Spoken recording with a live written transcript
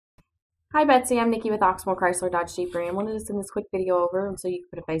Hi Betsy, I'm Nikki with Oxmoor Chrysler Dodge Jeep Ram. Wanted to send this quick video over so you can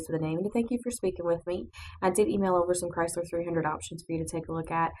put a face with a name and to thank you for speaking with me. I did email over some Chrysler 300 options for you to take a look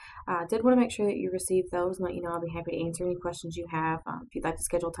at. Did want to make sure that you received those and let you know I'll be happy to answer any questions you have. If you'd like to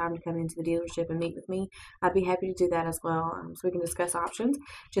schedule time to come into the dealership and meet with me, I'd be happy to do that as well so we can discuss options.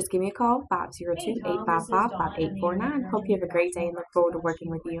 Just give me a call, 502 Hey Tom, this is 855 Dawn. I'm the 5849. owner Hope you have of a great day Oxmoor and look forward to Chrysler Dodge working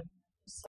Jeep with you. Ram.